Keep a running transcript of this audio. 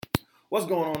What's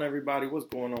going on, everybody? What's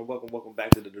going on? Welcome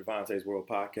back to the Devontae's World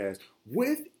Podcast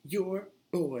with your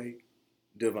boy,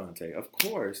 Devontae. Of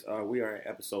course, we are in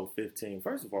episode 15.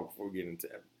 First of all, before we get into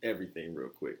everything real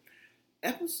quick,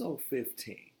 episode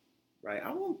 15, right?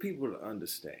 I want people to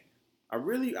understand. I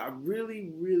really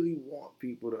want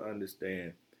people to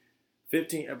understand.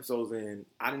 15 episodes in,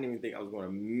 I didn't even think I was going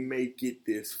to make it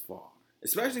this far,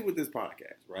 especially with this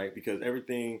podcast, right? Because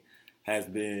everything has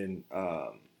been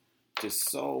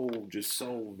just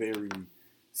so very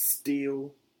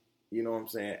still, you know what I'm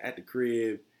saying, at the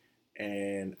crib.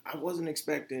 And I wasn't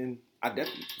expecting, I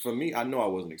know I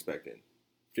wasn't expecting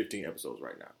 15 episodes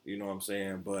right now, you know what I'm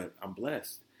saying? But I'm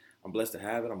blessed. I'm blessed to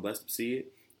have it. I'm blessed to see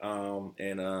it.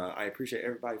 And I appreciate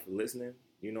everybody for listening,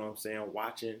 you know what I'm saying,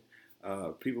 watching.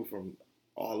 People from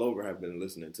all over have been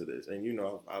listening to this. And, you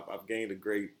know, I've gained a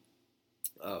great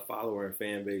follower and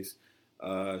fan base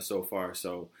so far.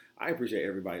 So I appreciate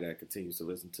everybody that continues to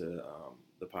listen to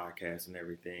the podcast and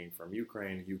everything from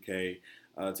Ukraine,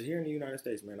 UK, to here in the United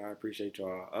States, man. I appreciate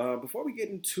y'all. Before we get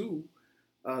into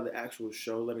the actual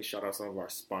show, let me shout out some of our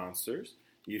sponsors.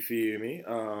 You feel me?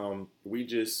 We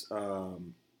just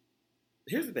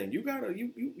here's the thing. You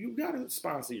gotta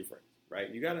sponsor your friends,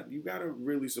 right? You gotta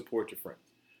really support your friends.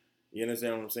 You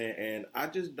understand what I'm saying? And I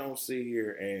just don't sit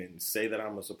here and say that I'm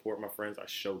gonna support my friends. I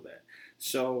show that.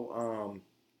 So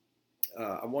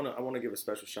I wanna give a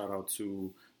special shout out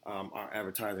to our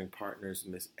advertising partners,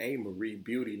 Miss A. Marie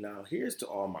Beauty. Now, here's to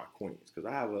all my queens, because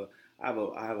I have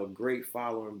a great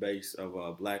following base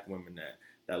of black women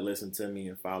that listen to me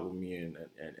and follow me and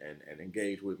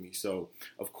engage with me. So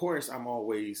of course I'm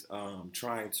always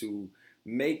trying to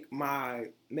make my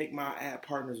ad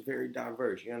partners very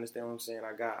diverse. You understand what I'm saying?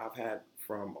 I've had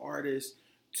from artists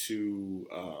to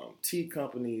tea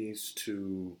companies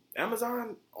to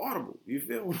Amazon Audible. You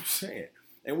feel what I'm saying?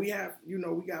 And we have,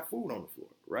 we got food on the floor,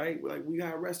 right? Like, we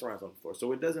got restaurants on the floor.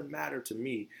 So it doesn't matter to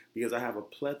me because I have a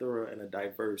plethora and a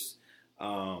diverse,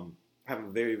 have a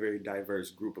very, very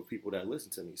diverse group of people that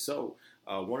listen to me. So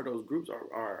one of those groups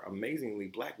are amazingly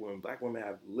black women. Black women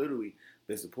have literally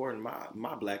been supporting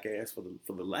my black ass for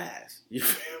the last, you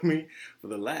feel me? For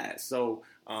the last. So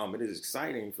it is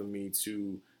exciting for me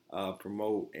to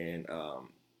promote and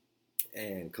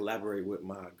collaborate with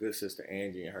my good sister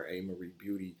Angie and her A. Marie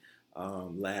Beauty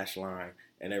lash line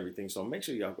and everything. So make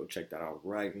sure y'all go check that out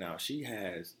right now. She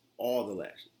has all the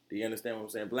lashes. Do you understand what I'm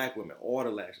saying? Black women, all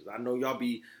the lashes. I know y'all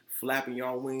be flapping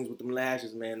y'all wings with them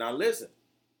lashes, man. Now listen,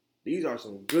 these are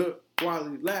some good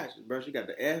quality lashes, bro. She got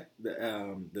the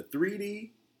 3D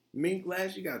mink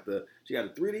lash. She got the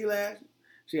 3D lash.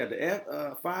 She got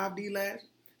the 5D lash.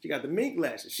 She got the mink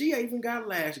lashes. She even got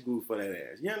lash glue for that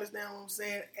ass. You understand what I'm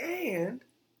saying? And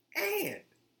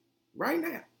right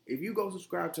now, if you go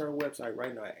subscribe to her website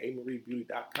right now at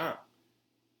amariebeauty.com,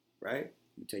 right,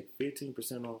 you take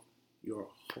 15% off your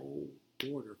whole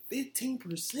order.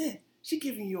 15%. She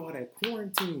giving you all that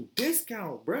quarantine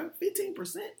discount, bruh.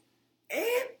 15%.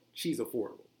 And she's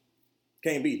affordable.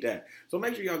 Can't beat that. So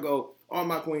make sure y'all go, all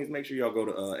my queens, make sure y'all go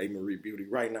to A. Marie Beauty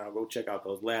right now. Go check out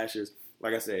those lashes.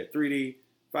 Like I said, 3D,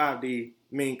 5D,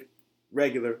 mink,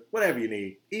 regular, whatever you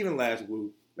need, even lash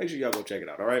glue. Make sure y'all go check it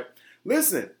out, all right?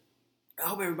 Listen, I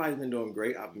hope everybody's been doing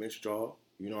great. I've missed y'all.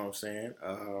 You know what I'm saying?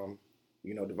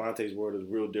 Devontae's World is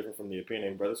real different from the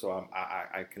Opinion Brother, so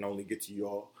I can only get to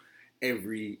y'all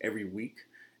every week.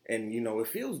 And, it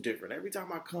feels different. Every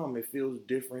time I come, it feels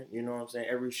different. You know what I'm saying?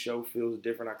 Every show feels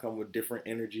different. I come with different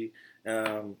energy,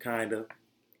 kind of.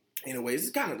 In a way, it's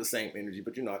kind of the same energy,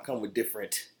 but, I come with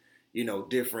different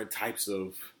types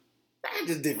of,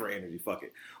 just different energy, fuck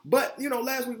it. But,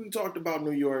 last week we talked about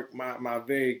New York, my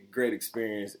very great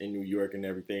experience in New York and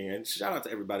everything. And shout out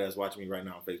to everybody that's watching me right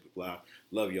now on Facebook Live.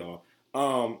 Love y'all.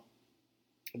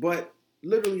 But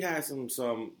literally had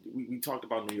we talked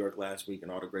about New York last week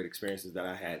and all the great experiences that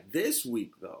I had. This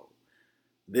week, though,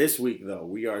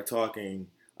 we are talking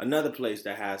another place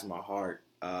that has my heart,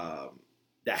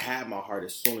 that had my heart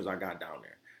as soon as I got down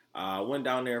there. I went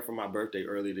down there for my birthday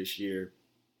early this year,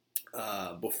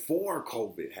 before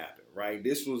COVID happened, right?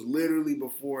 This was literally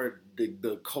before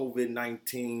the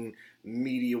COVID-19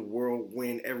 media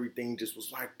whirlwind. Everything just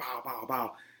was like, bow, bow,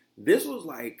 bow. This was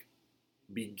like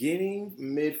beginning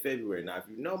mid-February. Now, if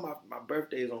you know, my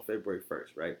birthday is on February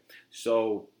 1st, right?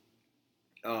 So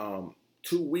 2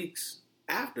 weeks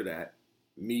after that,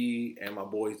 me and my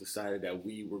boys decided that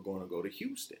we were going to go to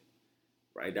Houston.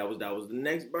 Right, that was the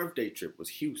next birthday trip was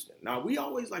Houston. Now, we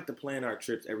always like to plan our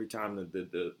trips every time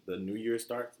the New Year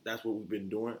starts. That's what we've been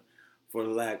doing for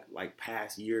the like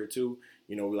past year or two.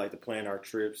 We like to plan our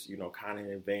trips, kind of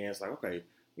in advance. Like, okay,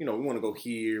 we want to go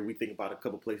here. We think about a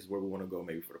couple places where we want to go,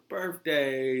 maybe for the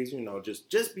birthdays,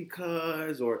 just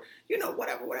because, or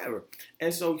whatever.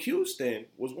 And so Houston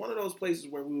was one of those places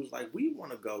where we was like, we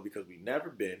want to go because we never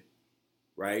been.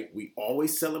 Right? We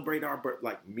always celebrate our birth.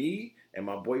 Like me and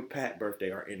my boy Pat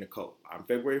birthday are in the cold. I'm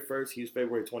February 1st. He's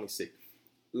February 26th.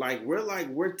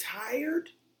 We're tired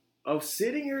of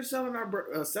sitting here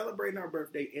celebrating our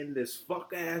birthday in this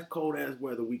fuck ass cold ass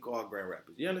weather we call Grand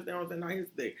Rapids. You understand what I'm saying? Now here's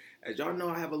the thing. As y'all know,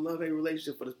 I have a love-hate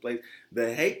relationship for this place.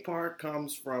 The hate part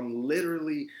comes from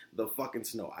literally the fucking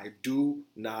snow. I do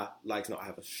not like snow. I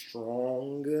have a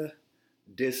strong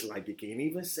dislike. You can't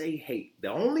even say hate.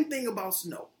 The only thing about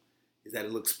snow is that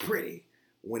it looks pretty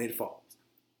when it falls.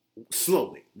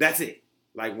 Slowly. That's it.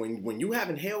 Like when you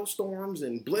having hailstorms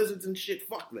and blizzards and shit,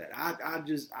 fuck that.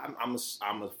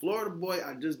 I'm a Florida boy.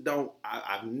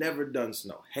 I've never done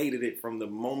snow. Hated it from the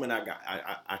moment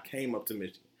I came up to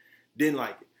Michigan. Didn't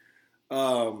like it.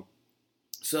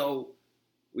 So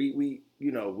we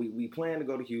planned to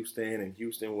go to Houston, and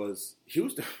Houston.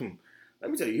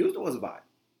 Let me tell you, Houston was a vibe.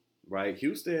 Right?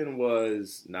 Houston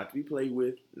was not to be played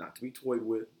with, not to be toyed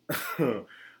with.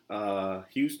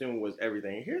 Houston was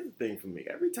everything. And here's the thing for me.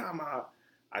 Every time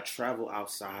I travel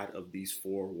outside of these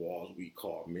four walls we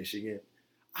call Michigan,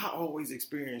 I always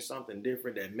experience something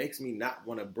different that makes me not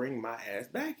want to bring my ass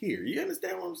back here. You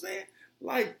understand what I'm saying?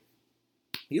 Like,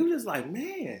 you're just like,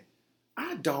 man,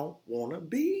 I don't want to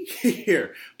be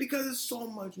here because there's so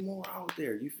much more out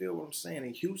there. You feel what I'm saying?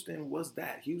 And Houston was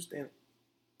that. Houston,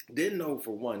 didn't know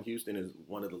for one, Houston is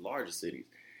one of the largest cities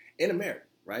in America,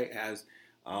 right? Has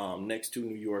next to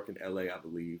New York and LA, I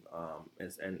believe,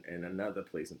 and another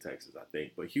place in Texas, I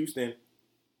think. But Houston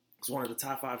is one of the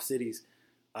top 5 cities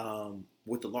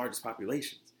with the largest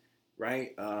populations,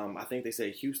 right? I think they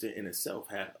say Houston in itself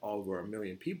had over 1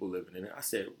 million people living in it. I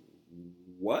said,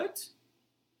 what?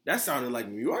 That sounded like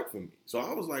New York for me. So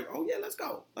I was like, oh yeah, let's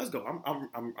go.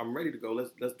 I'm ready to go.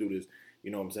 Let's do this.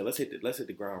 You know what I'm saying? Let's hit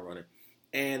the ground running.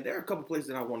 And there are a couple places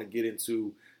that I want to get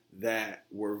into that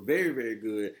were very, very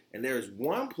good. And there's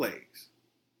one place,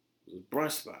 it was a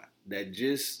brunch spot, that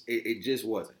just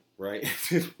wasn't, right?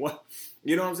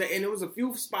 You know what I'm saying? And there was a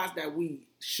few spots that we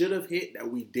should have hit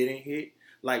that we didn't hit.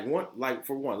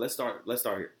 For one, let's start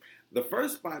here. The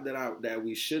first spot that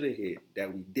we should have hit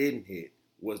that we didn't hit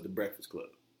was the Breakfast Club,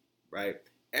 right?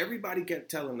 Everybody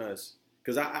kept telling us,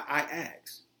 because I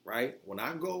asked, right? When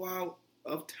I go out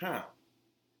of town,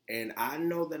 and I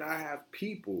know that I have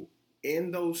people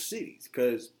in those cities,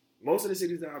 because most of the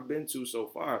cities that I've been to so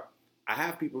far, I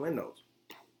have people in those,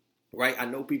 right? I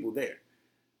know people there,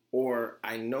 or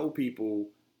I know people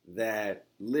that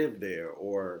live there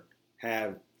or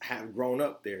have grown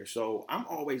up there. So I'm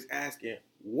always asking,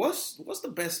 what's the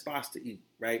best spots to eat,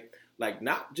 right? Like,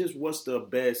 not just what's the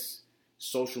best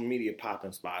social media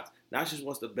popping spots, not just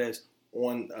what's the best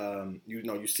on,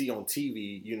 you see on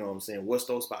TV, you know what I'm saying? What's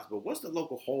those spots? But what's the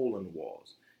local hole in the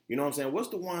walls? You know what I'm saying? What's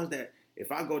the ones that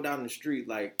if I go down the street,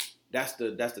 like that's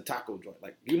the taco joint?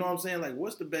 Like, you know what I'm saying? Like,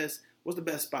 what's the best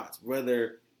spots?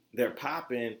 Whether they're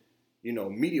popping,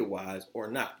 media wise or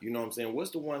not. You know what I'm saying?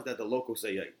 What's the ones that the locals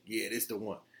say, like, yeah, this the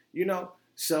one?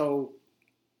 So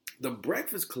the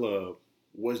Breakfast Club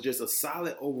was just a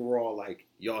solid overall, like,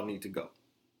 y'all need to go.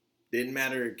 Didn't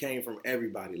matter. It came from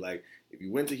everybody. Like, if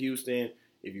you went to Houston,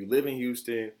 if you live in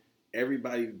Houston,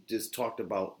 everybody just talked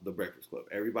about the Breakfast Club.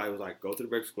 Everybody was like, go to the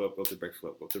Breakfast Club, go to the Breakfast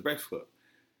Club, go to the Breakfast Club.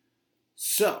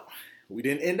 So we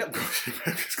didn't end up going to the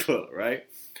Breakfast Club, right?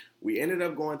 We ended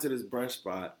up going to this brunch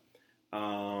spot.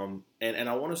 And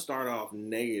I want to start off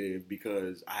negative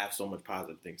because I have so much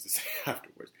positive things to say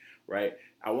afterwards, right?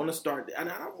 I want to start, and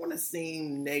I don't want to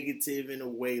seem negative in a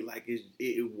way like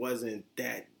it wasn't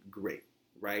that great,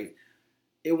 right?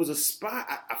 It was a spot,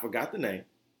 I forgot the name,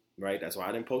 right? That's why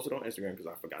I didn't post it on Instagram, because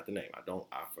I forgot the name. I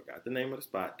forgot the name of the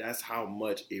spot. That's how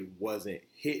much it wasn't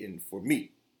hitting for me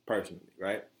personally,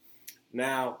 right?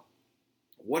 Now,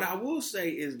 what I will say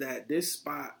is that this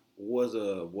spot was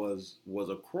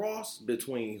a cross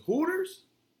between Hooters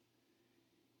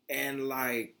and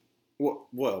let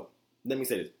me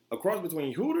say this. A cross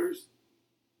between Hooters,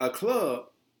 a club,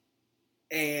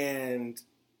 and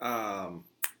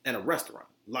a restaurant.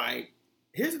 Like,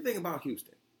 here's the thing about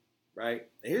Houston, right?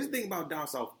 Here's the thing about down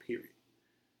south, period.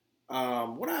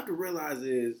 What I have to realize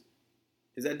is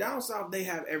that down south, they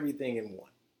have everything in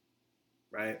one,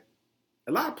 right?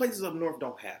 A lot of places up north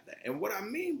don't have that. And what I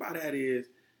mean by that is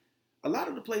a lot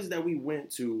of the places that we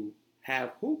went to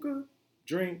have hookah,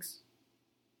 drinks,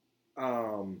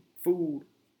 food,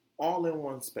 all in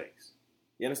one space.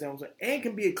 You understand what I'm saying? And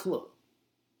can be a club,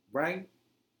 right?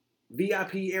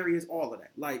 VIP areas, all of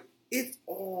that. Like, It's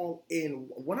all in.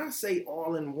 When I say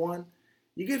all in one,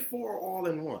 you get 4 all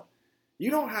in one. You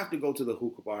don't have to go to the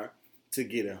hookah bar to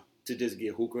just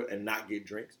get hookah and not get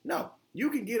drinks. No, you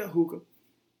can get a hookah.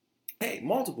 Hey,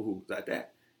 multiple hookahs at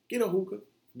that. Get a hookah,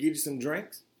 get you some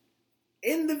drinks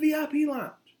in the VIP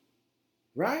lounge,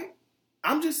 right?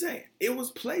 I'm just saying, it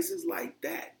was places like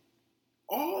that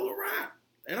all around.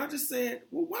 And I just said,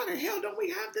 well, why the hell don't we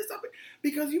have this up here?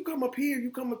 Because you come up here,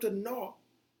 you come up to North,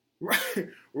 right?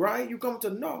 Right? You come to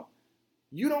North.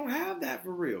 You don't have that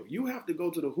for real. You have to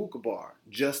go to the hookah bar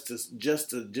just to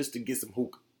get some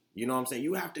hookah. You know what I'm saying?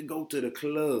 You have to go to the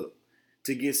club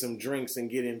to get some drinks and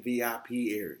get in VIP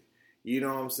area. You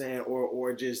know what I'm saying?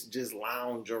 Or just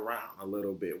lounge around a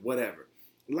little bit, whatever.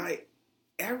 Like,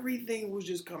 everything was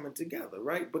just coming together,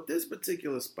 right? But this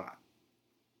particular spot,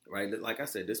 right? Like I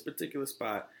said, this particular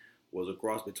spot was a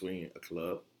cross between a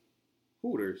club,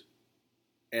 Hooters,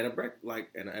 and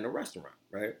a restaurant,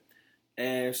 right?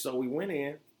 And so we went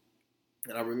in,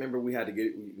 and I remember we had to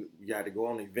go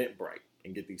on Eventbrite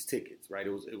and get these tickets, right?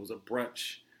 It was a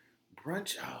brunch.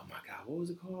 Oh my God, what was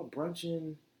it called?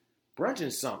 Brunching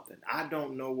something. I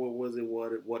don't know what it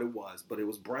was, but it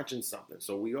was brunching something.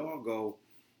 So we all go,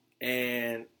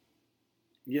 and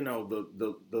you know,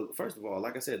 the first of all,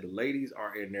 like I said, the ladies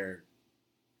are in there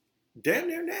damn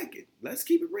near naked. Let's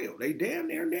keep it real. They damn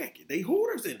near naked. They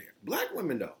Hooters in there. Black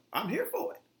women though. I'm here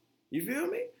for it. You feel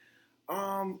me?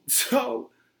 So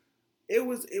it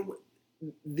was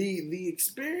the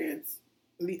experience,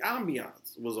 the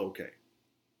ambiance was okay.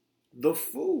 The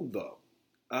food though,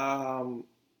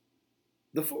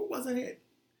 the food wasn't it.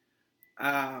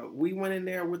 We went in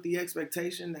there with the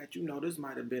expectation that, you know, this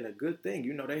might have been a good thing.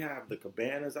 You know, they have the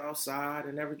cabanas outside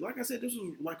and everything. Like I said, this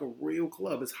was like a real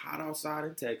club. It's hot outside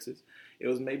in Texas. It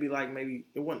was maybe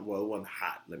it wasn't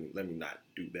hot. Let me not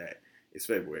do that. It's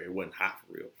February. It wasn't hot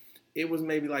for real. It was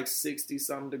maybe like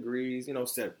 60-something degrees, you know,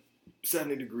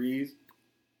 70 degrees.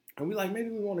 And we like, maybe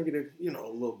we want to get a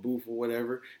little booth or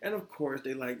whatever. And of course,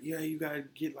 they like, yeah, you got to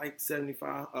get like $75,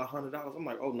 $100. I'm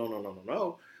like, oh,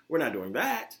 no. We're not doing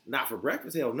that. Not for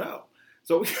breakfast. Hell no.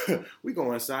 So we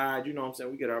go inside, you know what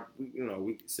I'm saying?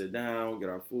 We sit down, get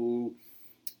our food.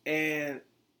 And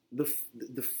the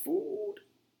food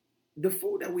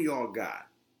that we all got,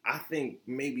 I think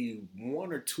maybe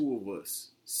 1 or 2 of us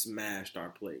smashed our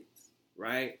plates,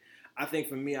 right? I think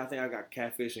for me, I got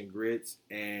catfish and grits,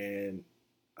 and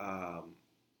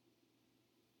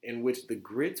in which the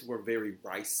grits were very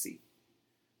ricey.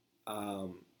 I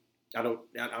don't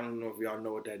know if y'all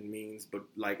know what that means, but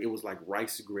like it was like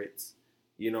rice grits.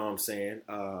 You know what I'm saying?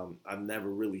 I've never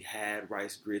really had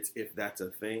rice grits, if that's a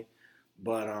thing.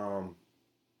 But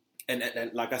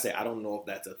and like I said, I don't know if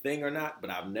that's a thing or not. But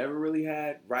I've never really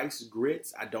had rice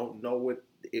grits. I don't know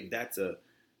if that's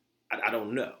I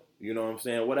don't know. You know what I'm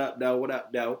saying? What up,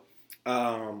 though?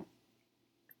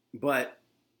 But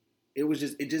it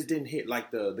just didn't hit. Like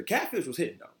the catfish was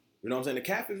hitting though. You know what I'm saying? The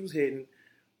catfish was hitting,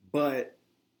 but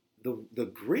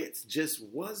the grits just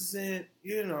wasn't,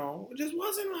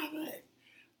 wasn't my thing.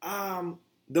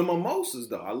 The mimosas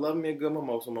though, I love me a good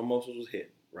mimosa. Mimosas was hitting,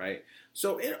 right?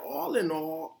 So in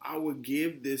all, I would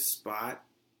give this spot,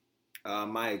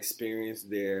 my experience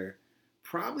there,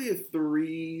 probably a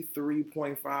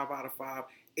 3.5 out of 5.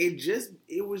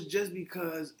 It was just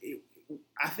because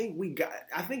I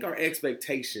think our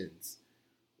expectations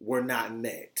were not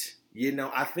met. You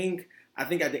know, I think at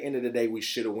the end of the day, we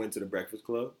should have went to the Breakfast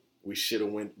Club. We should have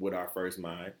went with our first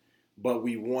mind, but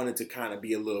we wanted to kind of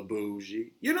be a little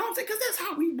bougie. You know what I'm saying? Because that's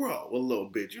how we roll a little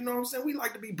bit. You know what I'm saying? We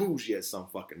like to be bougie at some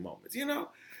fucking moments, you know?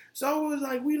 So it was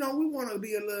like, we want to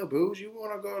be a little bougie. We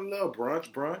want to go a little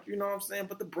brunch, you know what I'm saying?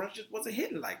 But the brunch just wasn't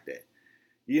hitting like that,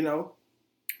 you know?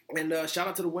 And shout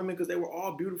out to the women because they were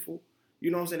all beautiful. You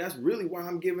know what I'm saying? That's really why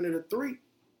I'm giving it a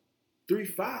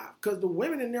 3.5, because the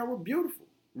women in there were beautiful,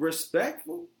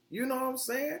 respectful. You know what I'm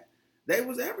saying? They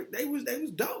was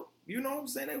dope. You know what I'm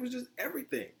saying? They was just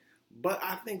everything. But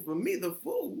I think for me, the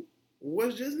food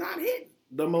was just not hitting.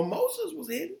 The mimosas was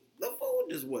hitting. The food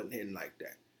just wasn't hitting like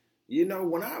that. You know,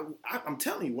 when I'm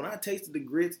telling you, when I tasted the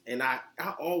grits, and I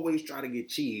always try to get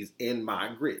cheese in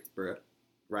my grits, bro.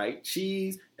 Right?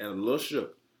 Cheese and a little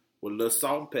sugar with a little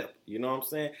salt and pepper. You know what I'm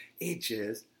saying? It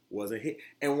just wasn't hitting.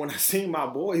 And when I seen my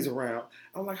boys around,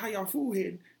 I'm like, how y'all food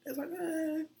hitting? It's like,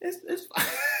 it's fine.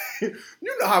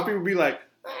 You know how people be like,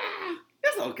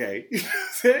 it's okay. It's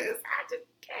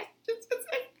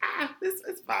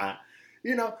fine.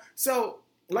 You know, so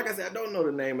like I said, I don't know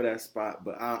the name of that spot,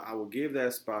 but I will give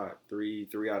that spot 3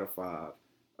 out of 5.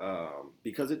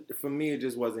 Because for me, it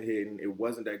just wasn't hitting. It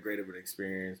wasn't that great of an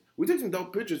experience. We took some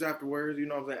dope pictures afterwards, you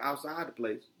know what I'm saying, outside the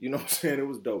place. You know what I'm saying? It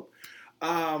was dope.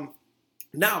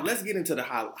 Now let's get into the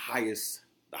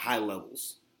high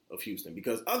levels of Houston,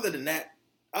 because other than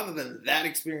that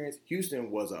experience,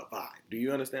 Houston was a vibe. Do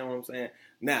you understand what I'm saying?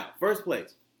 Now, first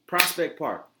place, Prospect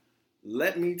Park.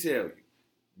 Let me tell you,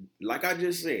 like I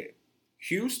just said,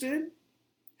 Houston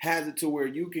has it to where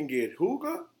you can get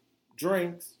hookah,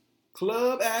 drinks,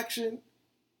 club action,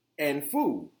 and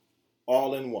food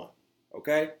all in one.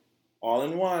 Okay? All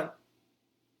in one.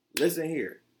 Listen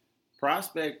here.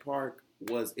 Prospect Park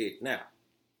was it. Now,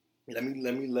 let me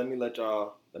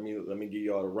give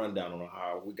y'all a rundown on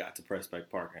how we got to Prospect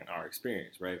Park and our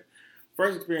experience, right?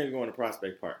 First experience going to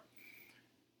Prospect Park.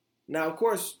 Now, of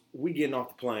course, we getting off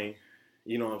the plane.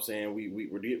 You know what I'm saying?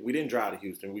 We didn't drive to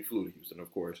Houston. We flew to Houston,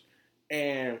 of course.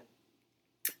 And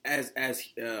as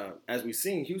we've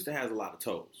seen, Houston has a lot of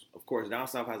tolls. Of course, down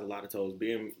south has a lot of tolls.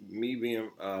 Being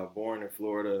born in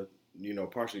Florida, you know,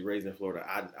 partially raised in Florida,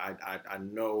 I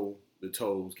know the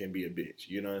tolls can be a bitch.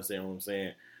 You know what I'm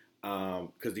saying?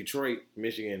 Because Detroit,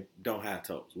 Michigan don't have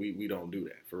tolls. We don't do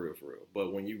that for real.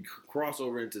 But when you cross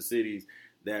over into cities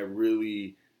that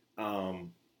really, how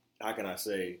can I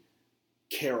say,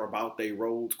 care about their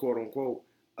roads, quote unquote,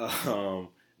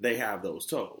 they have those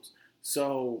tolls.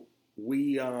 So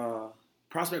we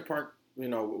Prospect Park, you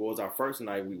know, was our first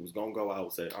night. We was gonna go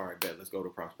out. Said, all right, bet, let's go to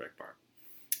Prospect Park.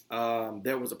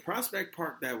 There was a Prospect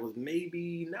Park that was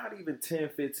maybe not even 10,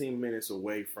 15 minutes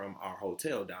away from our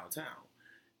hotel downtown.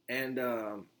 And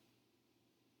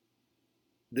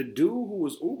the dude who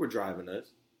was Uber driving us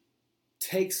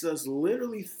takes us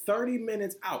literally 30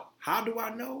 minutes out. How do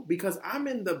I know? Because I'm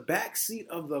in the back seat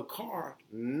of the car,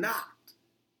 knocked.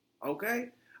 Okay?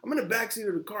 I'm in the back seat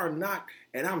of the car, knocked,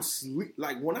 and I'm sleep.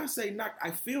 Like when I say knocked, I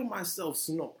feel myself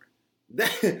snoring.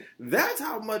 That's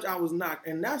how much I was knocked,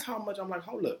 and that's how much I'm like,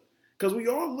 hold up, because we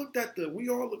all looked at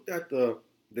the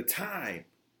time.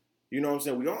 You know what I'm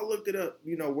saying? We all looked it up,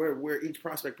 you know, where each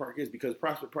Prospect Park is, because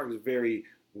Prospect Park is very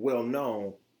well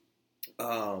known,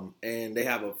 and they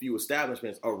have a few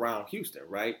establishments around Houston,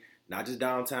 right? Not just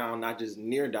downtown, not just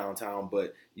near downtown,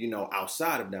 but, you know,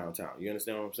 outside of downtown. You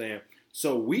understand what I'm saying?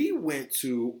 So we went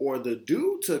to, or the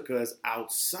dude took us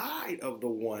outside of the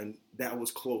one that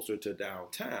was closer to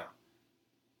downtown.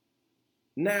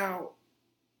 Now,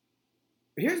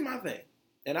 here's my thing.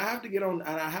 And I have to get on the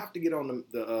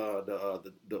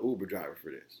Uber driver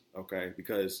for this, okay?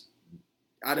 Because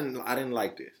I didn't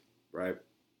like this, right?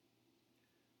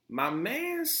 My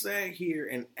man sat here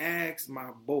and asked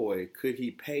my boy, could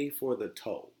he pay for the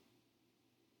toll?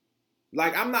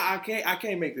 Like I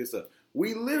can't make this up.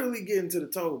 We literally get into the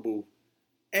toll booth,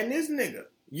 and this nigga,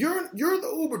 you're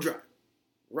the Uber driver,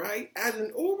 right? As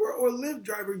an Uber or Lyft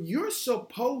driver, you're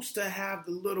supposed to have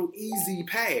the little easy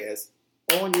pass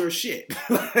on your shit.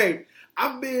 Like,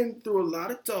 I've been through a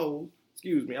lot of tolls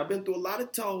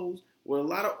with a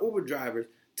lot of Uber drivers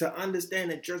to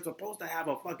understand that you're supposed to have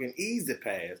a fucking easy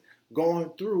pass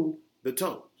going through the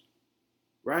tolls,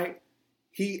 right?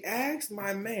 He asked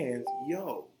my man,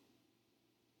 yo,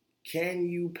 can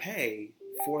you pay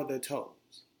for the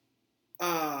tolls?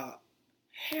 Hell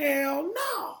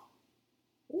no.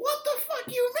 What the fuck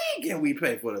you mean can we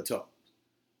pay for the tolls?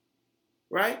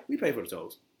 Right? We pay for the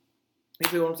tolls. You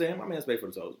feel what I'm saying? My man's paid for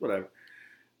the tolls, whatever.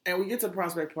 And we get to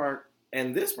Prospect Park,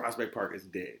 and this Prospect Park is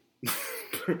dead.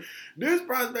 This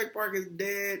Prospect Park is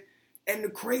dead. And the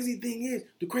crazy thing is,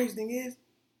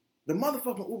 the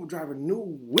motherfucking Uber driver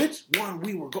knew which one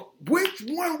we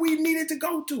needed to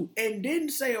go to, and didn't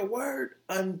say a word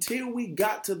until we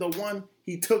got to the one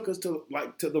he took us to,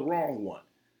 like, to the wrong one.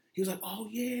 He was like, oh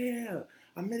yeah,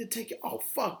 I meant to take you. Oh,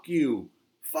 fuck you.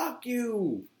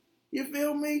 You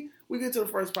feel me? We get to the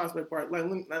first Prospect Park. Let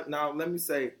me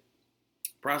say,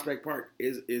 Prospect Park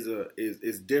is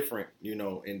different, you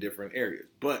know, in different areas.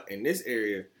 But in this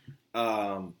area,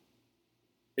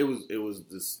 it was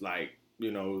just like,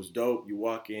 you know, it was dope. You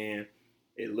walk in,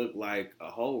 it looked like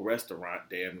a whole restaurant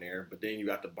damn near. But then you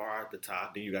got the bar at the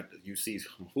top. Then you see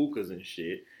some hookahs and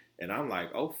shit. And I'm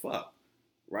like, oh fuck,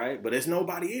 right? But there's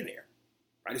nobody in there,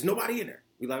 right? There's nobody in there.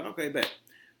 We like, okay, bet.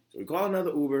 So we call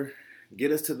another Uber.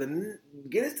 Get us to the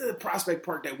Prospect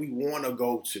Park that we want to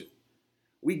go to.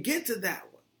 We get to that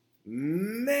one.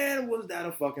 Man, was that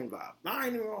a fucking vibe. I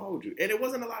ain't even gonna hold you. And it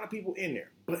wasn't a lot of people in there,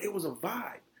 but it was a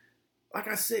vibe. Like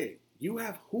I said, you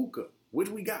have hookah, which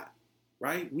we got,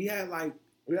 right? We had a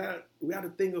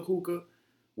thing of hookah.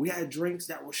 We had drinks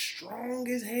that were strong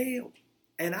as hell.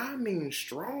 And I mean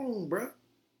strong, bruh.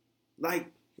 Like,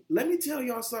 let me tell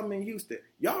y'all something in Houston.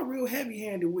 Y'all real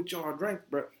heavy-handed with y'all drinks,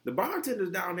 bruh. The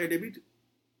bartenders down there, they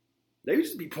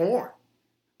just be pouring.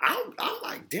 I'm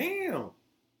like, damn,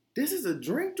 this is a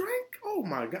drink? Oh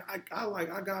my God.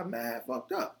 I got mad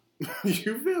fucked up.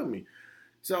 You feel me?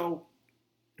 So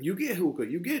you get hookah,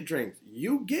 you get drinks,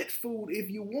 you get food if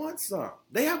you want some.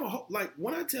 They have like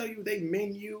when I tell you they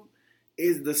menu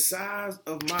is the size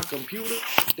of my computer,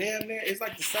 damn near, it's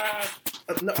like the size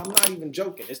of, no, I'm not even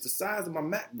joking. It's the size of my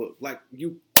MacBook. Like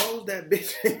you close that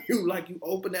bitch and you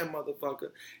open that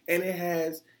motherfucker and it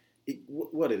has,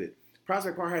 what is it?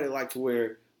 Prospect Park had it like to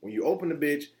where when you open the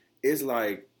bitch, it's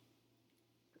like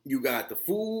you got the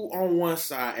food on one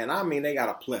side, and I mean they got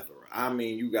a plethora. I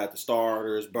mean you got the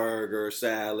starters, burgers,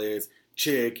 salads,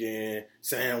 chicken,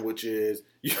 sandwiches,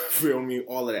 you feel me?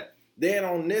 All of that. Then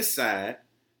on this side,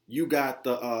 you got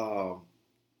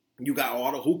you got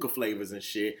all the hookah flavors and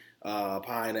shit,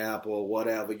 pineapple,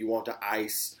 whatever. You want the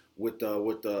ice with you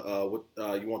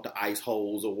want the ice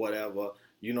holes or whatever.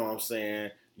 You know what I'm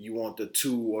saying? You want the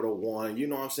 2 or the 1. You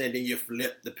know what I'm saying? Then you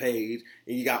flip the page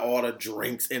and you got all the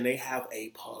drinks, and they have a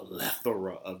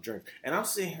plethora of drinks. And I'm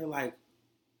sitting here like,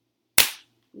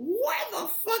 where the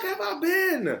fuck have I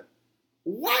been?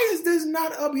 Why is this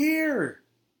not up here?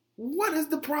 What is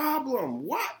the problem?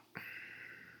 What?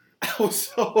 I was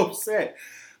so upset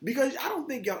because I don't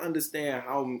think y'all understand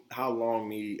how long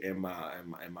me and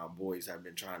my boys have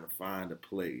been trying to find a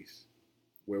place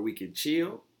where we can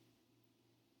chill,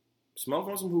 smoke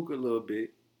on some hookah a little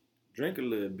bit, drink a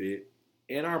little bit,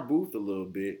 in our booth a little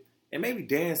bit, and maybe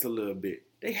dance a little bit.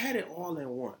 They had it all in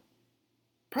one.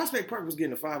 Prospect Park was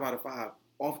getting a 5 out of 5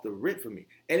 off the rip for me.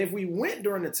 And if we went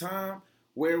during the time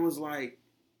where it was like,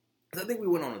 I think we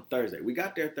went on a Thursday. We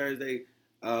got there Thursday.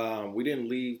 We didn't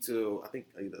leave till I think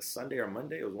either Sunday or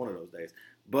Monday. It was one of those days.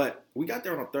 But we got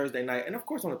there on a Thursday night. And of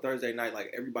course on a Thursday night,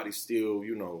 like everybody's still,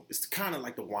 it's kind of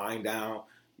like the wind down.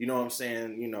 You know what I'm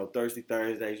saying?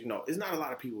 Thursdays, it's not a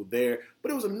lot of people there,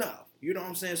 but it was enough. You know what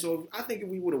I'm saying? So I think if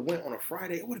we would have went on a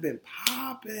Friday, it would have been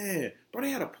popping. Bro,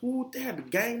 they had a pool, they had the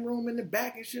game room in the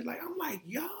back and shit. Like, I'm like,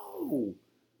 yo,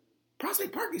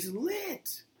 Prospect Park is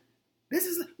lit.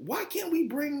 Why can't we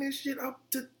bring this shit up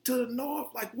to the north?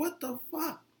 Like, what the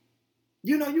fuck?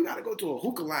 You got to go to a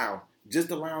hookah lounge just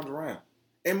to lounge around.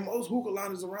 And most hookah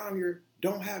lounges around here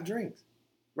don't have drinks,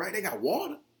 right? They got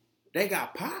water. They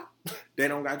got pop. They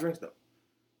don't got drinks, though.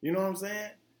 You know what I'm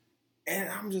saying? And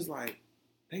I'm just like,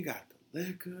 they got the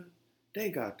liquor. They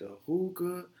got the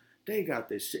hookah. They got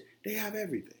this shit. They have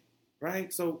everything,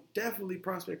 right? So definitely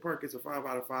Prospect Park is a 5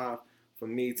 out of 5 for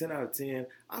me. 10 out of 10.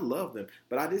 I love them.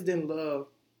 But I just didn't love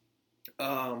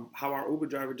how our Uber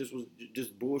driver was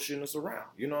bullshitting us around.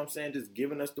 You know what I'm saying? Just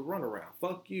giving us the runaround.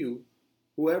 Fuck you,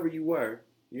 whoever you were.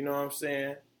 You know what I'm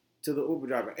saying? To the Uber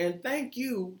driver. And thank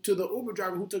you to the Uber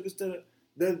driver who took us to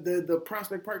the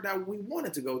Prospect Park that we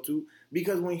wanted to go to,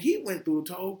 because when he went through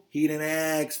toll, he didn't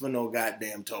ask for no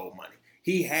goddamn toll money.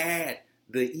 He had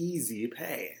the easy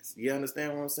pass. You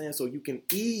understand what I'm saying? So you can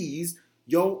ease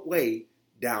your way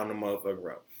down the motherfucking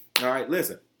road. All right,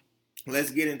 listen.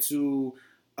 Let's get into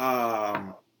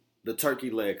the Turkey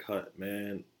Leg Hut,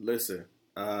 man. Listen,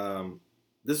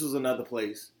 this was another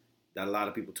place that a lot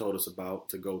of people told us about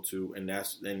to go to, and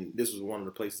this was one of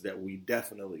the places that we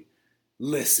definitely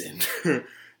listened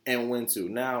and went to.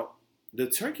 Now, the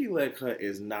Turkey Leg Hut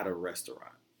is not a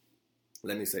restaurant.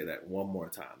 Let me say that one more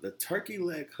time. The Turkey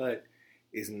Leg Hut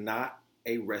is not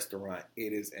a restaurant.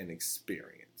 It is an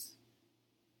experience.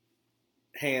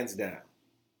 Hands down.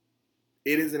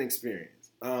 It is an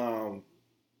experience.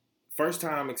 First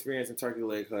time experiencing Turkey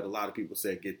Leg Hut, a lot of people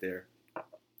said get there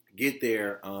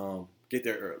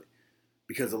early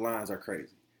because the lines are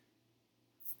crazy.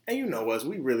 And you know us,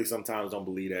 we really sometimes don't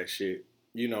believe that shit,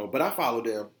 but I follow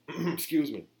them,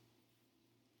 excuse me,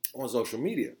 on social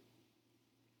media.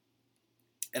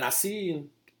 And I seen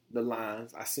the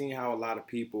lines. I seen how a lot of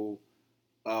people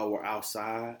were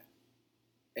outside,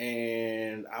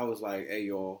 and I was like, "Hey,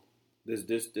 y'all,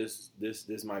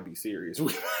 this might be serious.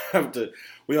 We don't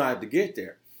have to get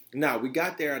there." Now we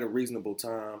got there at a reasonable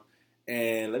time,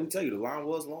 and let me tell you, the line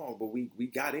was long, but we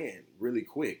got in really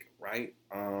quick, right?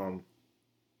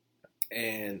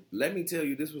 And let me tell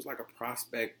you, this was like a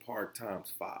Prospect Park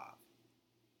times 5,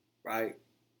 right?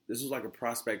 This was like a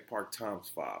Prospect Park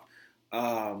times 5.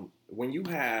 When you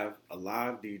have a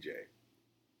live DJ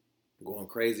going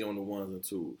crazy on the ones and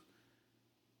twos,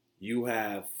 you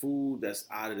have food that's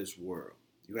out of this world.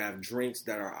 You have drinks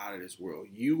that are out of this world.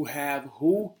 You have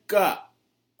hookah.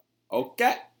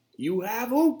 Okay? You have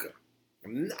hookah.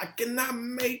 I cannot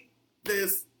make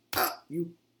this up.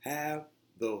 You have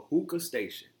the hookah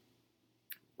station.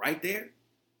 Right there.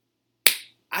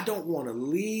 I don't want to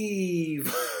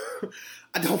leave.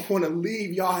 I don't want to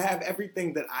leave. Y'all have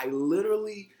everything that I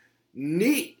literally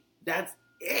need. That's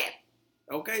it.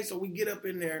 Okay, so we get up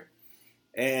in there,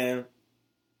 and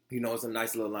it's a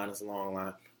nice little line. It's a long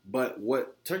line. But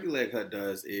what Turkey Leg Hut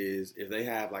does is if they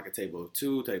have like a table of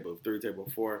 2, table of 3, table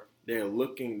of 4, they'll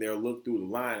look through the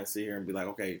line and sit here and be like,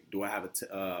 okay, do I have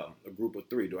a group of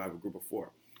 3? Do I have a group of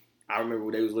 4? I remember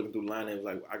when they was looking through the line, they was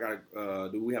like,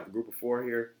 do we have a group of 4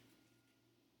 here?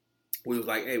 We was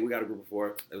like, hey, we got a group of 4.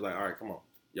 It was like, all right, come on.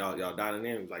 Y'all dining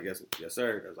in? It was like, yes,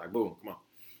 sir. It was like, boom, come on.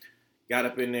 Got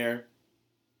up in there.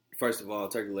 First of all,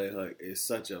 Turkey Leg Hut is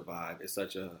such a vibe. It's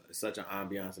such an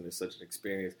ambiance, and it's such an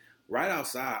experience. Right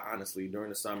outside, honestly, during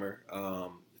the summer, the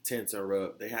tents are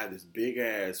up. They have this big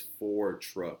ass Ford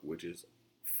truck, which is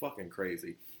fucking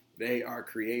crazy. They are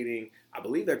I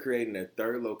believe they're creating their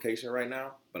 3rd location right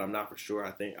now, but I'm not for sure.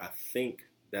 I think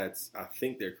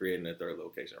they're creating their 3rd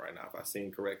location right now, if I've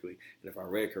seen correctly and if I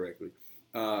read correctly.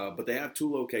 But they have 2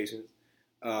 locations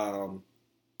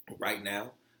right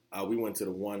now. We went to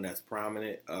the one that's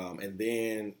prominent, and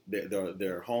then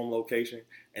their home location,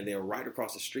 and then right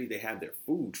across the street they have their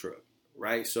food truck,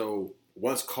 right? So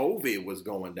once COVID was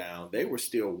going down, they were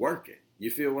still working.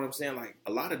 You feel what I'm saying? Like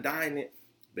a lot of dining,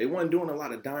 they weren't doing a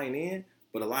lot of dine in,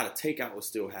 but a lot of takeout was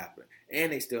still happening,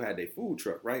 and they still had their food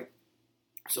truck, right?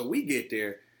 So we get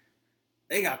there,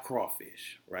 they got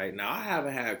crawfish, right? Now I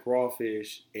haven't had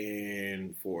crawfish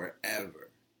in forever.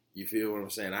 You feel what I'm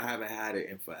saying? I haven't had it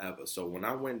in forever. So when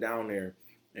I went down there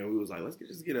and we was like, let's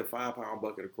just get a 5-pound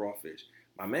bucket of crawfish.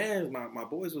 My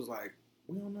boys was like,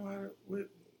 we don't know how to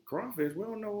crawfish. We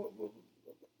don't know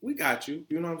we got you.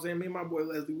 You know what I'm saying? Me and my boy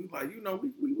Leslie, we like,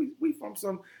 we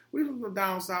from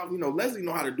down south. You know, Leslie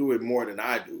know how to do it more than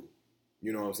I do.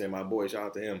 You know what I'm saying? My boy, shout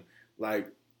out to him.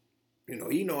 Like,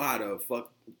 he know how to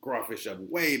fuck crawfish up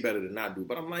way better than I do.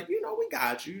 But I'm like, we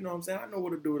got you. You know what I'm saying? I know what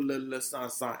to do with a little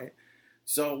something.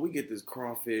 So we get this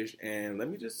crawfish, and let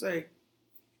me say,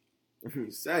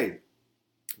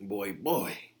 boy,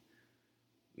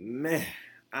 man,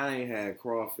 I ain't had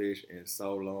crawfish in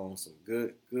so long. Some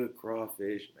good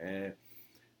crawfish, man.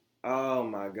 Oh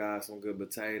my God, some good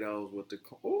potatoes with it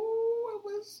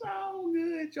was so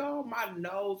good, y'all. My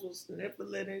nose was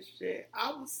sniffling and shit.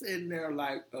 I was sitting there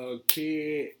like a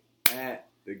kid at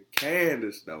the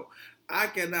candy store. I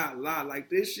cannot lie. Like,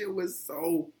 this shit was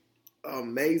so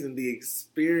amazing. The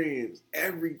experience,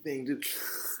 everything. Just,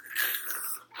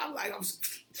 I'm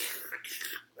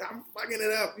fucking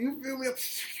it up. You feel me?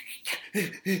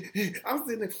 I'm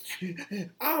sitting there.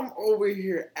 I'm over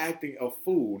here acting a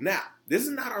fool. Now, this is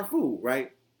not our food,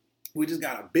 right? We just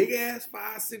got a big ass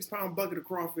 5-6 pound bucket of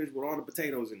crawfish with all the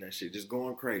potatoes in that shit, just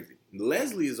going crazy.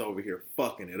 Leslie is over here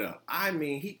fucking it up. I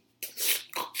mean, he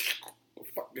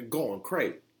fucking going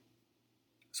crazy.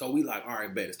 So we like, all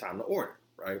right, bet it's time to order,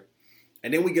 right?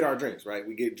 And then we get our drinks, right?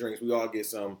 We get drinks. We all get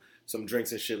some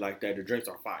drinks and shit like that. The drinks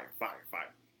are fire.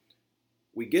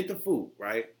 We get the food,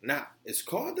 right? Now, it's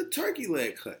called the Turkey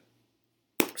Leg Hut.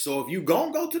 So if you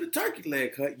gonna go to the Turkey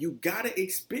Leg Hut, you gotta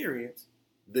experience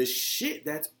the shit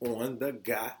that's on the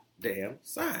goddamn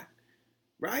sign,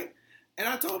 right? And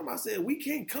I told him, I said, we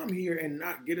can't come here and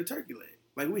not get a turkey leg.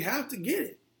 Like, we have to get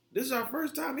it. This is our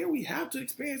first time here. We have to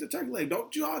experience a turkey leg.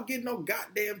 Don't you all get no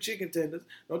goddamn chicken tenders.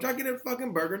 Don't try to get a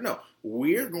fucking burger. No,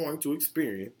 we're going to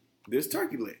experience this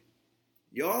turkey leg.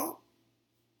 Y'all,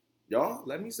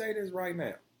 let me say this right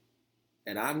now.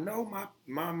 And I know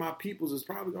my peoples is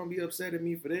probably going to be upset at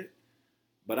me for this,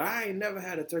 but I ain't never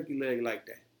had a turkey leg like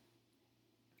that.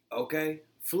 Okay?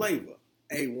 Flavor,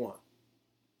 A1.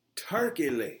 Turkey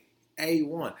leg,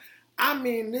 A1. I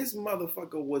mean, this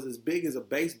motherfucker was as big as a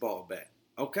baseball bat.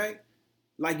 Okay?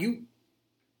 Like, you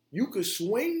could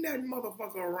swing that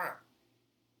motherfucker around.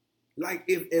 Like,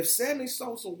 if Sammy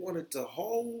Sosa wanted to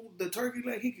hold the turkey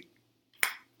leg, he could.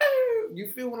 You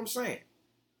feel what I'm saying?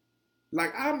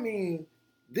 Like, I mean,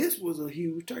 this was a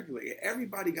huge turkey leg.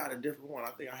 Everybody got a different one.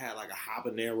 I think I had like a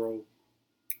habanero,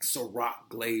 Ciroc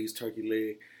glazed turkey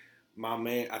leg. My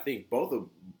man, I think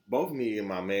both me and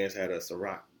my mans had a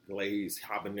Ciroc glazed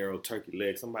habanero turkey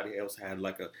leg. Somebody else had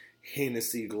like a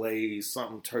Hennessy glazed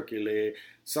something turkey leg.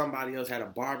 Somebody else had a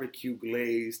barbecue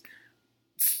glazed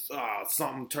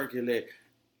something turkey leg.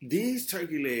 These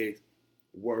turkey legs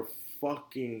were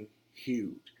fucking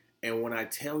huge. And when I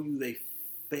tell you they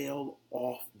fell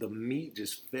off, the meat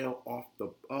just fell off the,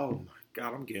 oh my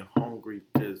God, I'm getting hungry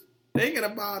just thinking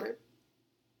about it.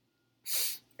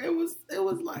 It was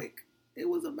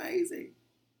amazing,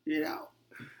 you know.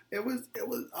 It was,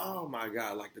 oh my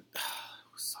God, like it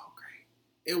was so great.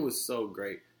 It was so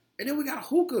great. And then we got a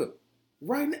hookah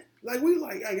right now. Like, we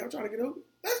like, hey, y'all trying to get a hookah?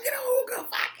 Let's get a hookah,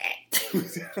 fuck it.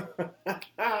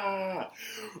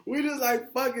 We just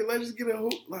like, fuck it, let's just get a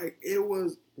hookah. Like, it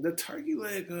was, the Turkey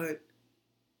Leg Hut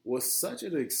was such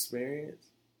an experience.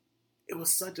 It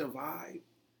was such a vibe.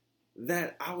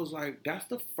 that I was like, that's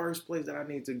the first place that I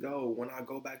need to go when I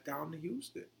go back down to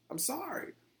Houston. I'm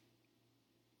sorry.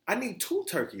 I need 2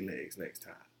 turkey legs next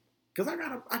time. Cause I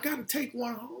gotta take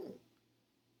one home.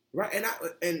 Right?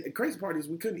 And the crazy part is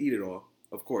we couldn't eat it all,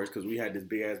 of course, because we had this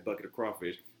big ass bucket of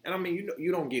crawfish. And I mean,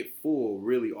 you don't get full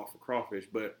really off of crawfish,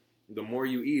 but the more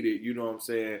you eat it, you know what I'm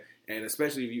saying? And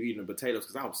especially if you're eating the potatoes,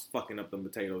 because I was fucking up them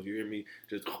potatoes, you hear me?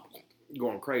 Just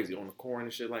going crazy on the corn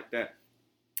and shit like that.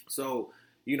 So,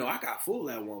 I got full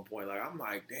at one point. Like, I'm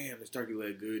like, damn, this turkey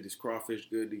leg good, this crawfish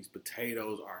good, these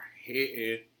potatoes are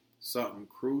hitting something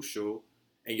crucial.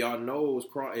 And y'all know it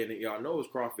was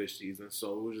crawfish season,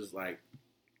 so it was just like,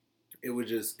 it was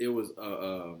just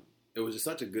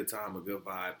such a good time, a good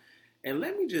vibe. And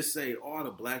let me just say, all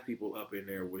the black people up in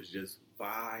there was just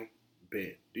vibing.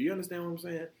 Do you understand what I'm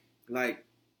saying? Like,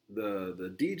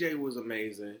 the DJ was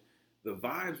amazing. The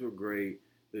vibes were great.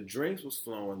 The drinks was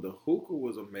flowing. The hookah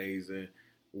was amazing.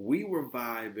 We were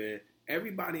vibing.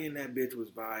 Everybody in that bitch was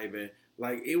vibing.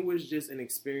 Like, it was just an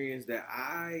experience that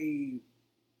I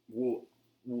will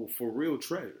for real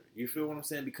treasure. You feel what I'm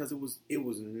saying? Because it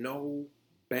was no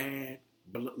bad.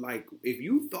 Like, if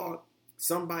you thought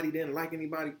somebody didn't like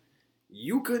anybody,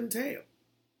 you couldn't tell.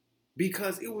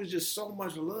 Because it was just so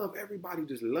much love. Everybody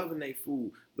just loving their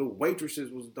food. The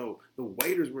waitresses was dope. The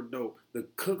waiters were dope. The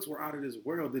cooks were out of this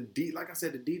world. Like I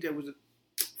said, the DJ was a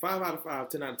 5 out of 5,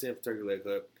 10 out of 10 for Turkey Leg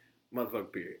Club.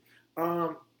 Motherfucker, period.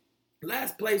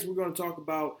 Last place we're going to talk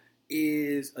about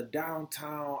is a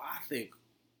downtown, I think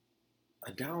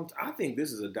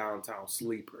this is a downtown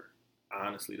sleeper,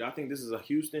 honestly. I think this is a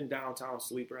Houston downtown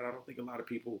sleeper, and I don't think a lot of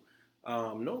people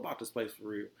know about this place for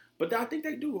real. But I think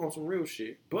they do on some real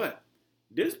shit. But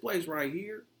this place right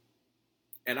here,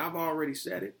 and I've already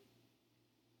said it,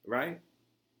 right?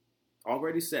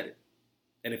 Already said it.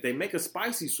 And if they make a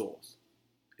spicy sauce,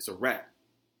 it's a wrap.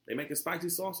 They make a spicy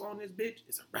sauce on this bitch,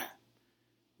 it's a wrap.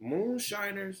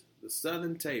 Moonshiners, the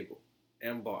Southern Table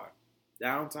and Bar,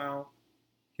 downtown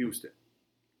Houston.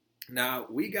 Now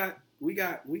we got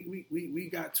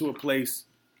to a place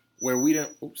where we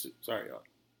didn't. Oops, sorry, y'all.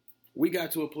 We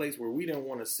got to a place where we didn't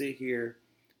want to sit here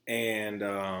and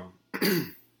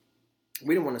we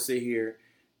didn't want to sit here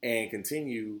and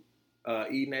continue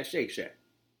eating at Shake Shack,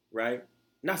 right?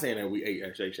 Not saying that we ate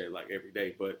at Shake Shack like every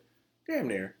day, but damn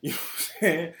near. You know what I'm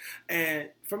saying? And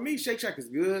for me, Shake Shack is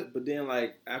good, but then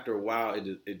like after a while,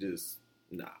 it just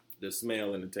nah. The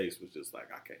smell and the taste was just like,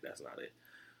 okay, that's not it.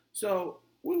 So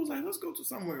we was like, let's go to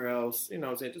somewhere else. You know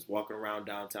what I'm saying? Just walking around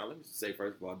downtown. Let me just say,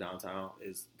 first of all, downtown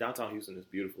Houston is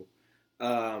beautiful.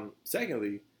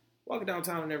 Secondly, walking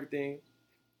downtown and everything.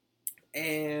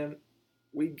 And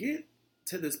we get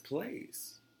to this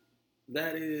place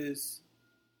that is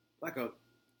like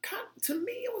to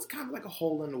me, it was kind of like a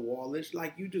hole in the wall. It's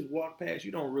like you just walk past,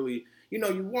 you don't really,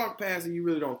 you walk past and you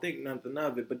really don't think nothing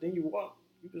of it. But then you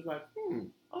just like,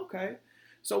 okay.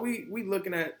 So we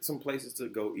looking at some places to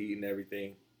go eat and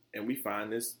everything, and we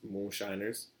find this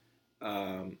Moonshiners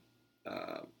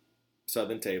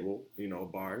Southern Table,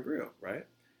 bar and grill, right?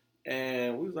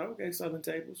 And we was like, okay, Southern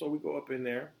Table. So we go up in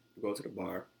there, go to the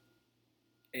bar,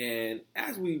 and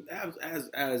as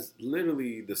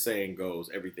literally the saying goes,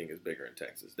 everything is bigger in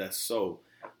Texas. That's so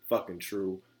fucking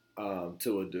true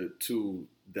to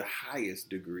the highest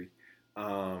degree,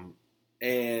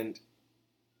 and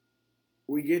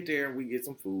we get there and we get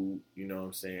some food, you know what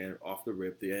I'm saying, off the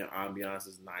rip. The ambiance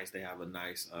is nice. They have a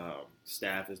nice,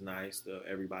 staff is nice.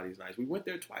 Everybody's nice. We went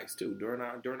there twice, too, during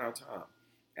our time.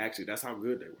 Actually, that's how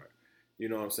good they were. You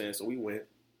know what I'm saying? So we went,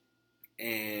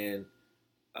 and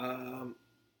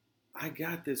I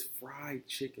got this fried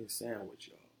chicken sandwich,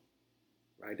 y'all.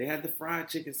 Right? They had the fried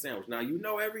chicken sandwich. Now,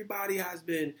 everybody has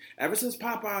been, ever since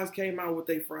Popeyes came out with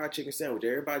their fried chicken sandwich,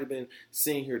 everybody been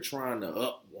sitting here trying to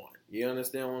up one. You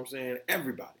understand what I'm saying?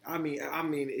 Everybody. I mean,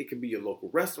 it could be a local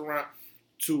restaurant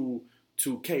to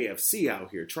KFC out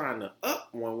here trying to up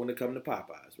one when it comes to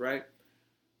Popeyes, right?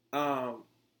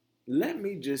 Let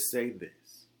me just say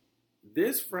this.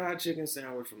 This fried chicken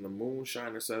sandwich from the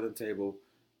Moonshiner Southern Table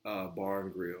Bar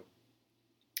and Grill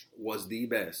was the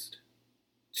best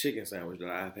chicken sandwich that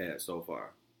I've had so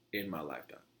far in my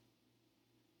lifetime.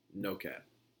 No cap.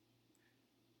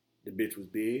 The bitch was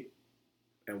big.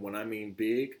 And when I mean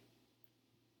big,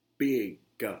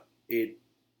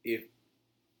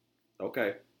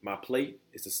 okay, my plate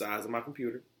is the size of my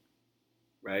computer,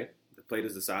 right? The plate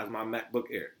is the size of my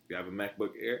MacBook Air. If you have a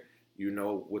MacBook Air, you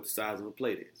know what the size of a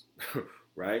plate is,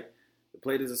 right? The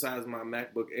plate is the size of my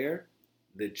MacBook Air.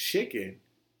 The chicken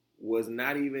was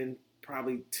not even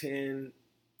probably 10%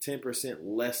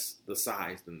 less the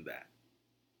size than that,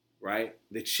 right?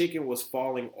 The chicken was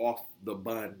falling off the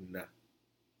bun.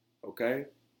 Okay?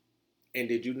 And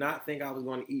did you not think I was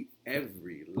going to eat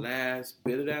every last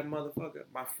bit of that motherfucker?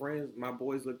 My friends, my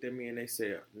boys looked at me and they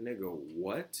said, nigga,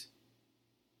 what?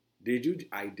 Did you?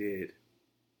 I did.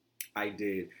 I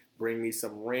did. Bring me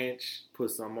some ranch,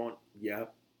 put some on.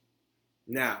 Yep.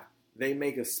 Now, they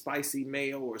make a spicy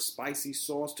mayo or spicy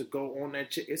sauce to go on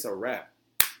that chicken. It's a wrap.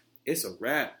 It's a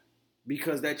wrap.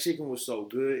 Because that chicken was so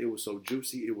good. It was so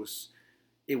juicy. It was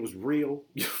real.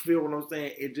 You feel what I'm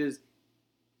saying?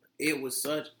 It was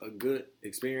such a good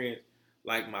experience.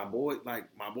 Like my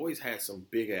boys had some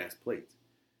big ass plates.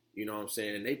 You know what I'm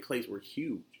saying? And they plates were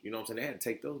huge. You know what I'm saying? They had to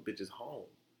take those bitches home.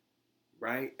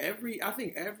 Right? I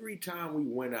think every time we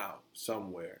went out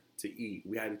somewhere to eat,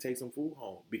 we had to take some food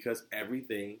home because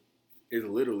everything is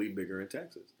literally bigger in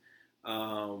Texas.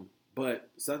 But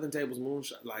Southern Tables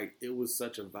Moonshine, like, it was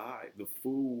such a vibe. The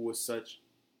food was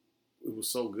it was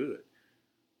so good.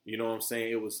 You know what I'm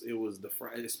saying? It was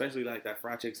especially like that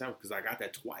fried chicken sandwich, because I got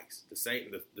that twice.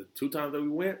 The 2 times that we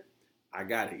went, I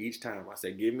got it each time. I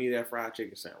said, give me that fried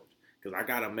chicken sandwich, because I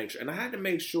gotta make sure, and I had to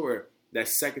make sure that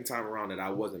second time around that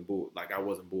I wasn't bull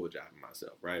jiving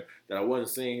myself, right? That I wasn't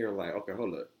sitting here like, okay,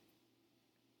 hold up,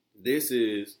 is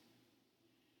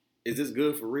this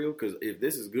good for real? Because if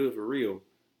this is good for real,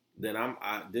 then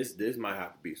this might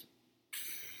have to be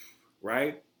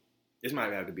right. This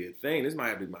might have to be a thing. This might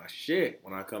have to be my shit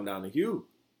when I come down to Hugh.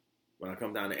 When I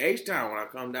come down to H-Town. When I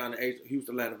come down to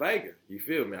Houston, Latin Vega. You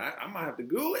feel me? I might have to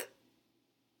Google it.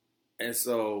 And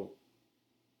so,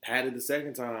 had it the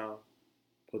second time.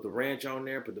 Put the ranch on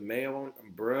there. Put the mayo on.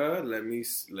 Bruh, let me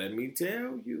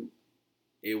tell you.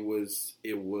 It was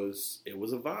a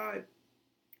vibe.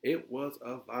 It was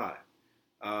a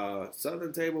vibe.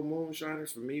 Southern Table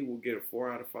Moonshiners, for me, will get a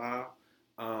 4 out of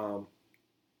 5.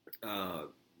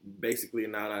 Basically a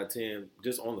 9 out of 10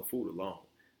 just on the food alone.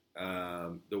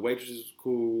 The waitresses was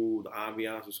cool, the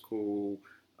ambiance was cool,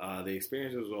 the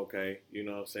experience was okay. You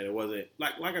know what I'm saying? It wasn't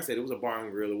like I said, it was a bar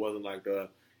and grill. It wasn't like it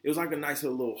was like a nice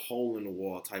little hole in the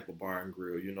wall type of bar and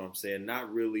grill. You know what I'm saying?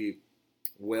 Not really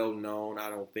well known, I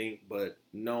don't think, but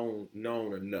known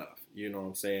enough. You know what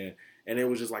I'm saying? And it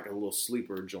was just like a little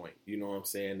sleeper joint. You know what I'm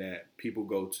saying? That people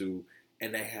go to,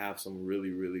 and they have some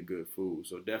really, really good food.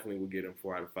 So definitely we'll get them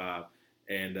 4 out of 5.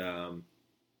 And a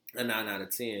 9 out of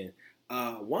 10.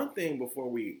 One thing before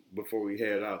we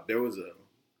head out, there was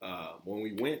when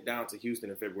we went down to Houston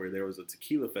in February, there was a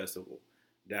tequila festival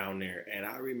down there, and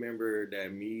I remember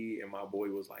that me and my boy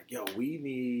was like, "Yo,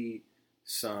 we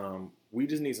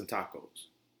just need some tacos.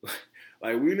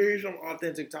 Like, we need some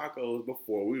authentic tacos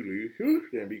before we leave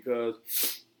Houston, because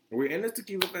we're in this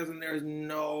tequila fest and there's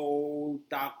no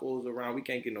tacos around. We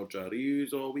can't get no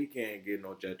chorizo. We can't get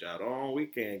no chicharron. We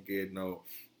can't get no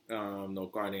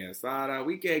carne asada.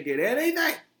 We can't get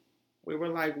anything." We were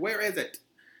like, where is it?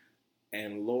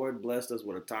 And Lord blessed us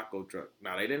with a taco truck.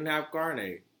 Now, they didn't have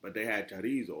carne, but they had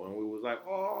chorizo. And we was like,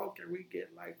 oh, can we get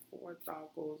like 4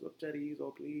 tacos of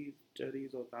chorizo, please?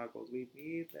 Chorizo tacos. We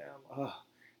need them.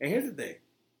 And here's the thing.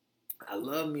 I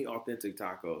love me authentic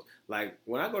tacos. Like,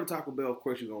 when I go to Taco Bell, of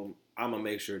course I'm gonna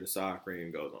make sure the sour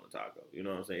cream goes on the taco. You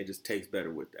know what I'm saying? It just tastes better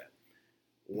with that.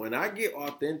 When I get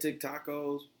authentic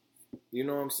tacos, you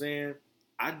know what I'm saying?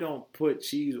 I don't put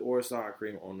cheese or sour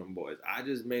cream on them boys. I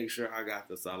just make sure I got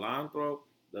the cilantro,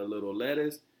 the little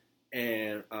lettuce,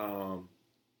 and the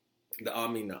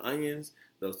onions,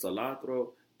 the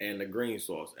cilantro, and the green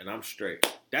sauce, and I'm straight.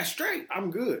 That's straight.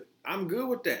 I'm good. I'm good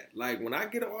with that. Like, when I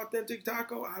get an authentic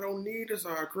taco, I don't need the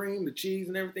sour cream, the cheese,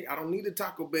 and everything. I don't need the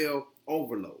Taco Bell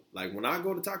overload. Like, when I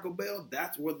go to Taco Bell,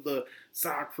 that's with the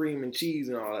sour cream and cheese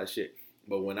and all that shit.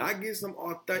 But when I get some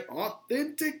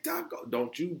authentic taco,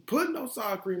 don't you put no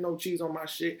sour cream, no cheese on my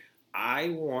shit. I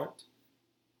want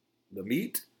the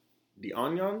meat, the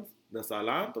onions, the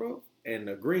cilantro, and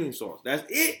the green sauce. That's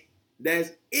it.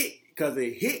 That's it. Because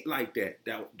it hit like that.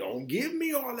 Don't give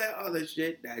me all that other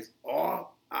shit. That's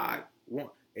all I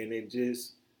want. And it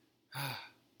just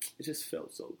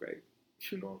felt so great.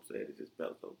 You know what I'm saying? It just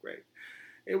felt so great.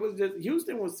 It was just,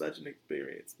 Houston was such an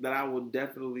experience that I will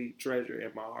definitely treasure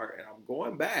in my heart. And I'm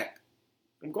going back.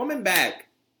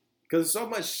 Because so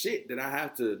much shit that I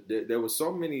have to, there were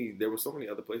so many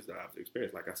other places that I have to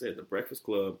experience. Like I said, the Breakfast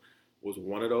Club was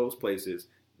one of those places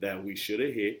that we should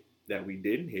have hit, that we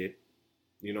didn't hit.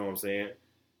 You know what I'm saying?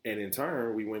 And in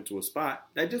turn, we went to a spot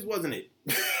that just wasn't it.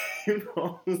 You know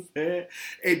what I'm saying?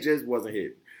 It just wasn't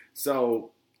hitting.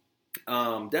 So,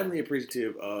 definitely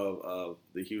appreciative of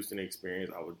the Houston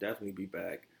experience. I will definitely be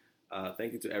back.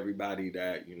 Thank you to everybody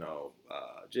that,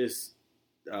 just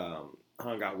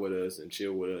hung out with us and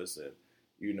chilled with us and,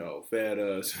 fed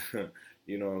us,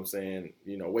 you know what I'm saying?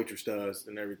 Waitressed us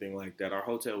and everything like that. Our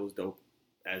hotel was dope.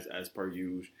 as per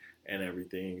usual and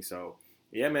everything. So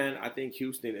yeah, man, I think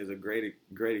Houston is a great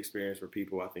experience for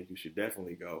people. I think you should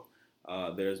definitely go.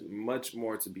 There's much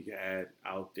more to be had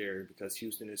out there because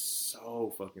Houston is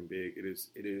so fucking big. It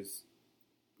is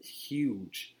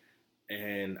huge,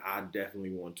 and I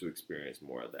definitely want to experience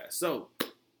more of that. So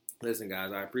listen,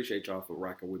 guys, I appreciate y'all for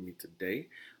rocking with me today.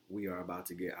 We are about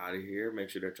to get out of here. Make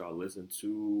sure that y'all listen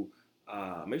to,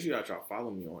 make sure that y'all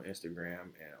follow me on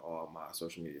Instagram and all my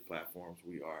social media platforms.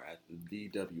 We are at the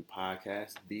DW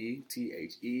Podcast,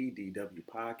 DTHEDW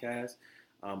Podcast.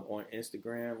 On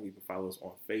Instagram, you can follow us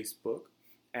on Facebook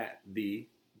at the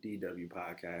DW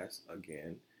Podcast.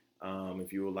 Again,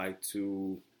 if you would like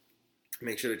to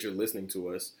make sure that you're listening to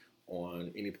us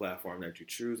on any platform that you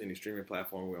choose, any streaming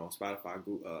platform. We're on Spotify,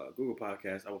 Google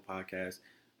Podcasts, Apple Podcasts,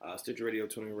 Stitcher Radio,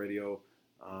 TuneIn Radio.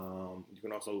 You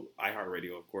can also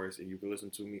iHeartRadio, of course, and you can listen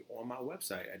to me on my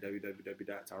website at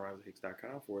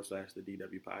www.tyronzahicks.com/the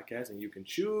DW Podcast, and you can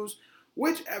choose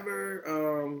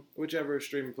whichever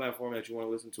streaming platform that you want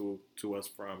to listen to us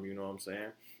from. You know what I'm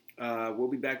saying? We'll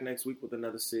be back next week with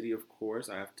another city, of course.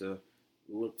 I have to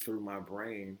look through my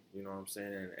brain, you know what I'm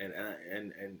saying,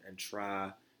 and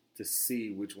try to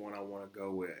see which one I want to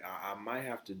go with. I might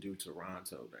have to do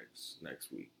Toronto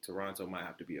next week. Toronto might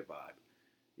have to be a vibe.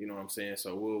 You know what I'm saying?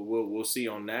 So we'll see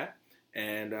on that.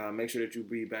 And make sure that you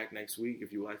be back next week.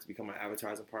 If you would like to become an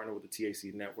advertising partner with the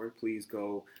TAC Network, please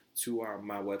go to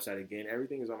my website again.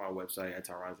 Everything is on my website at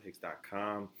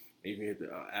tyronzahicks.com. You can hit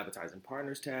the advertising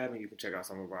partners tab, and you can check out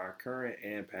some of our current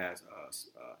and past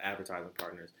advertising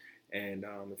partners. And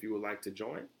if you would like to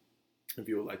join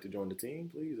the team,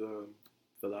 please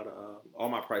fill out all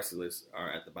my price lists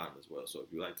are at the bottom as well. So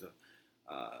if you like to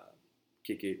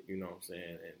kick it, you know what I'm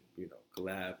saying, and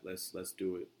collab, let's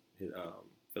do it.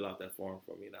 Fill out that form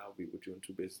for me, and I'll be with you in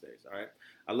 2 business days. All right.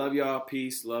 I love y'all.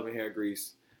 Peace, love, and hair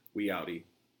grease. We outie.